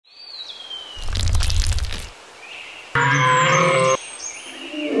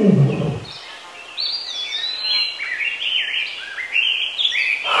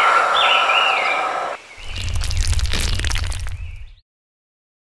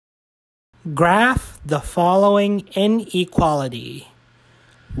Graph the following inequality.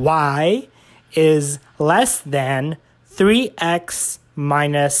 Y is less than 3x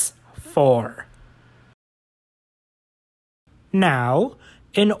minus 4. Now,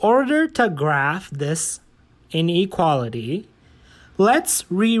 in order to graph this inequality, let's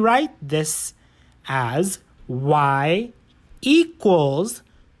rewrite this as y equals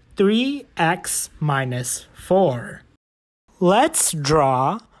 3x minus 4. Let's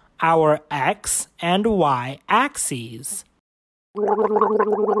draw our x and y axes.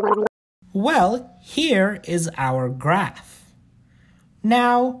 Well, here is our graph.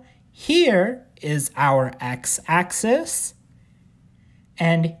 Now, here is our x-axis,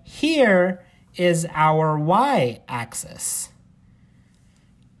 and here is our y-axis.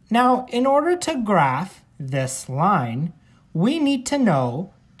 Now, in order to graph this line, we need to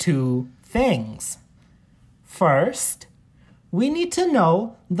know two things. First, we need to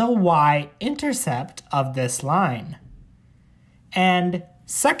know the y-intercept of this line. And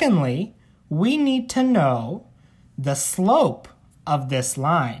secondly, we need to know the slope of this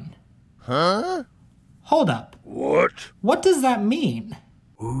line. Huh? Hold up. What? What does that mean?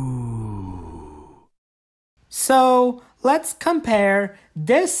 Ooh. So, let's compare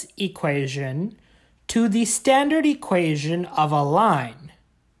this equation to the standard equation of a line.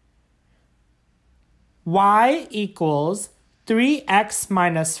 Y equals 3x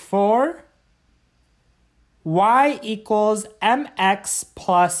minus 4. Y equals mx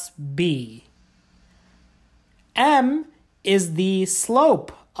plus b. M is the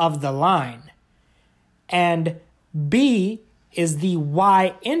slope of the line, and b is the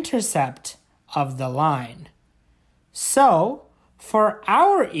y-intercept of the line. So, for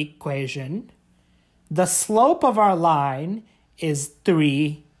our equation, the slope of our line is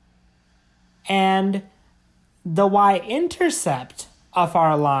 3, and the y-intercept of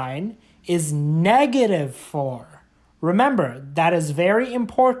our line is negative 4. Remember, that is very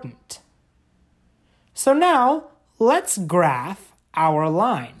important. So now, let's graph our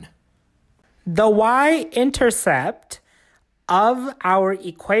line. The y-intercept of our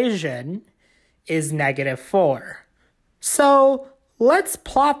equation is negative 4. So, let's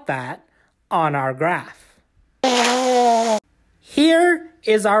plot that on our graph. Here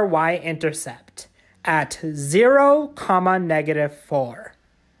is our y-intercept at 0, negative 4.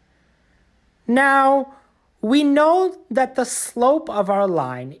 Now, we know that the slope of our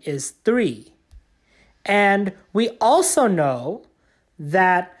line is 3. And we also know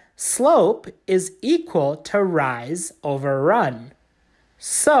that slope is equal to rise over run.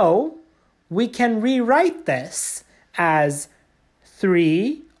 So, we can rewrite this as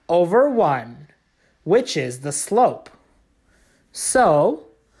 3 over 1, which is the slope. So,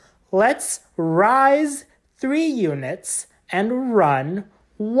 let's rise 3 units and run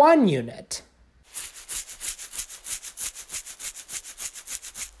 1 unit.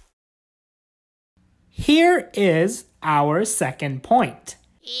 Here is our second point.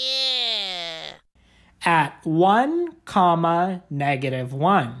 Yeah. At 1, negative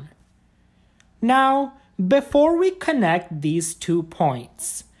 1. Now, before we connect these 2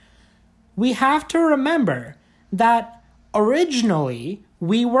 points, we have to remember that originally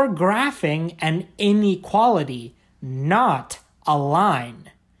we were graphing an inequality, not a line.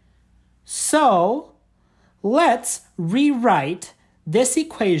 So, let's rewrite this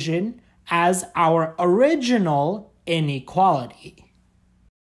equation as our original inequality.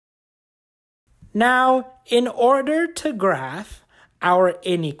 Now, in order to graph our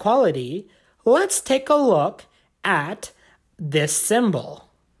inequality, let's take a look at this symbol.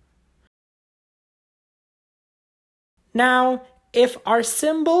 Now, if our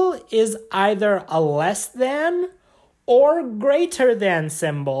symbol is either a less than or greater than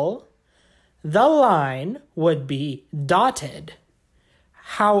symbol, the line would be dotted.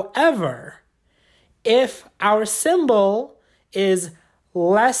 However, if our symbol is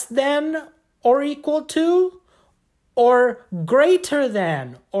less than or equal to or greater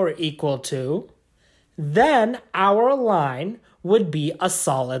than or equal to, then our line would be a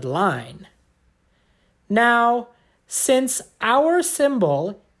solid line. Now, since our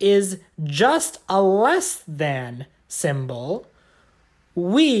symbol is just a less than symbol,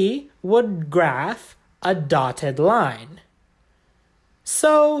 we would graph a dotted line.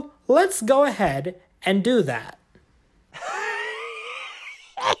 So, let's go ahead and do that.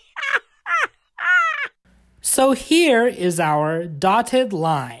 So here is our dotted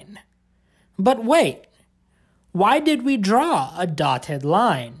line. But wait, why did we draw a dotted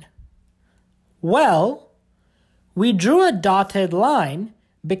line? Well, we drew a dotted line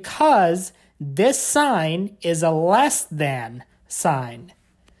because this sign is a less than sign.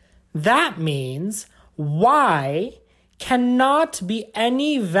 That means y cannot be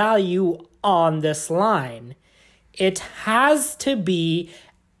any value on this line. It has to be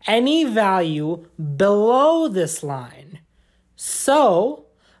any value below this line. So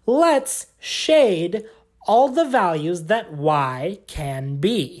let's shade all the values that y can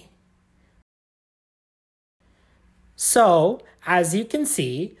be. So, as you can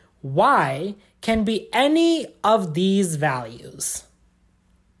see, y can be any of these values.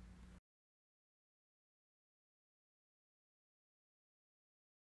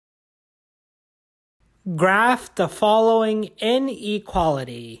 Graph the following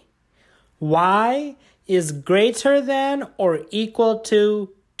inequality. Y is greater than or equal to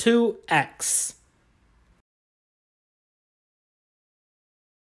 2x.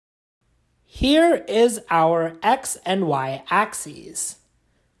 Here is our x and y axes.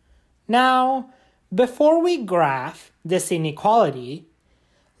 Now, before we graph this inequality,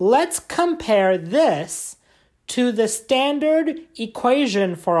 let's compare this to the standard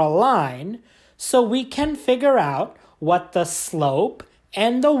equation for a line so we can figure out what the slope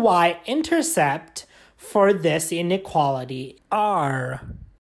and the y-intercept for this inequality are.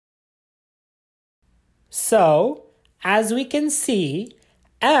 So, as we can see,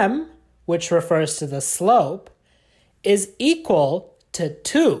 m, which refers to the slope, is equal to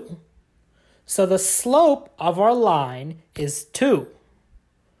 2. So the slope of our line is 2.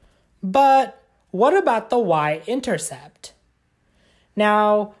 But what about the y-intercept?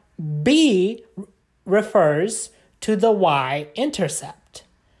 Now, b refers to the y-intercept.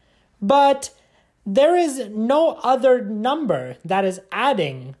 But there is no other number that is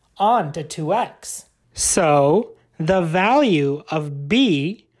adding on to 2x. So the value of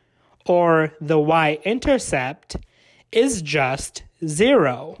b, or the y-intercept, is just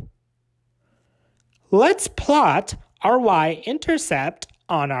 0. Let's plot our y-intercept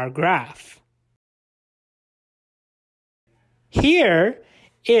on our graph. Here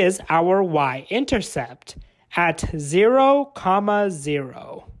is our y-intercept at 0,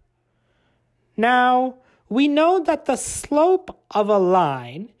 0. Now, we know that the slope of a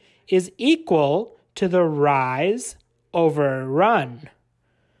line is equal to the rise over run.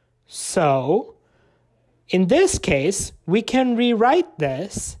 So, in this case, we can rewrite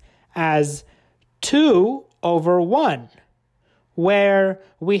this as 2 over 1, where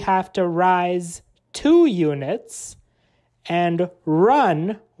we have to rise 2 units and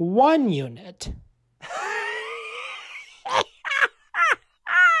run 1 unit.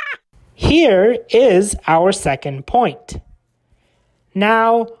 Here is our second point.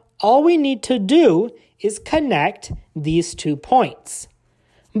 Now, all we need to do is connect these 2 points.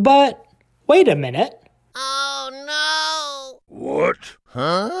 But wait a minute. Oh no! What?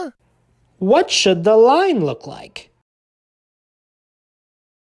 Huh? What should the line look like?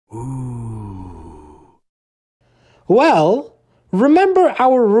 Ooh. Well, remember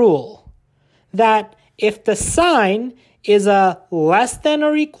our rule that if the sign is a less than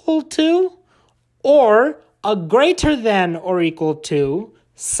or equal to or a greater than or equal to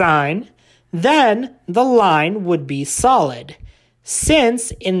sign, then the line would be solid,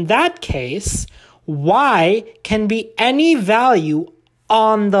 since in that case, y can be any value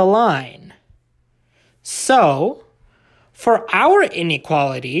on the line. So, for our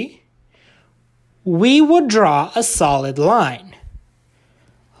inequality, we would draw a solid line.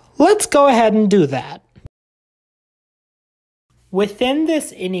 Let's go ahead and do that. Within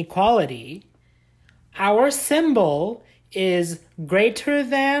this inequality, our symbol is greater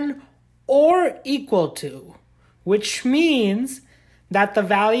than or equal to, which means that the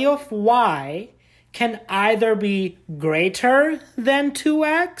value of y can either be greater than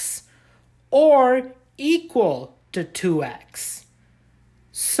 2x or equal to 2x.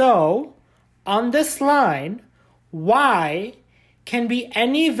 So, on this line, y can be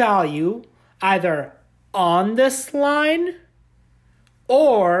any value either on this line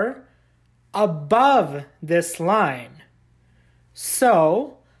or above this line.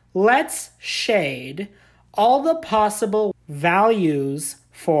 So, let's shade all the possible values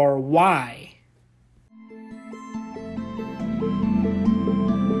for y.